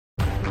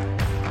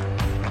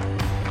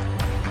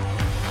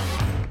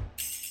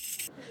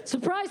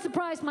Surprise,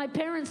 surprise, my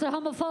parents are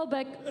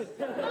homophobic.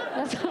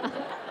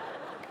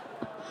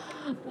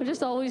 We're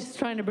just always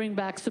trying to bring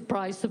back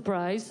surprise,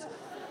 surprise.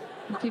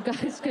 If you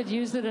guys could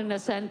use it in a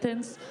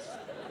sentence.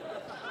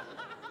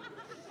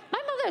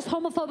 My mother's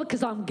homophobic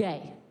because I'm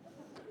gay.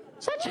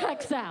 So that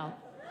checks out.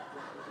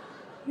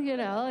 You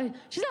know,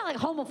 she's not like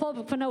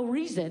homophobic for no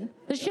reason.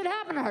 This shit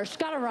happened to her. She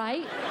got it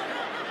right.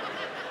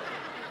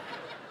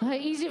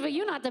 Easy for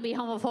you not to be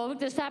homophobic.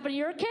 This happened to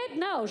your kid?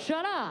 No,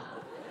 shut up.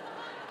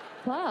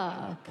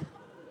 Fuck.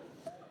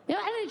 You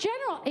know,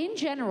 and in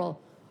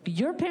general,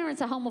 your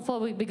parents are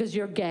homophobic because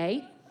you're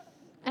gay,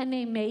 and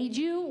they made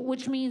you,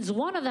 which means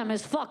one of them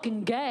is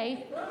fucking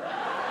gay.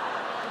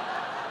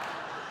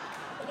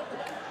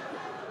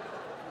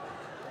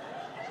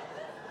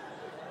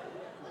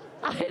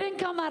 I didn't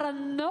come out of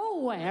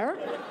nowhere.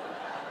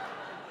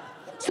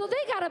 So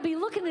they gotta be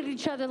looking at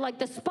each other like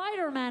the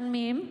Spider-Man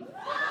meme.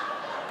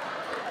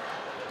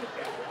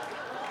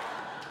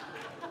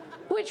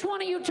 Which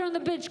one of you turned the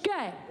bitch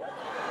gay?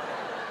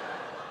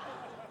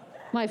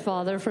 My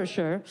father, for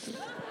sure.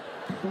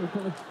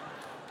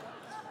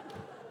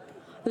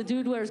 The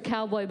dude wears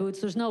cowboy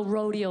boots. There's no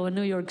rodeo in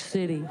New York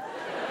City.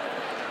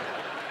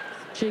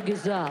 Jig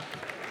is up.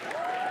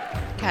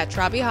 Catch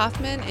Robby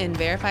Hoffman in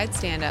Verified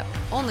Stand-Up,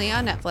 only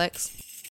on Netflix.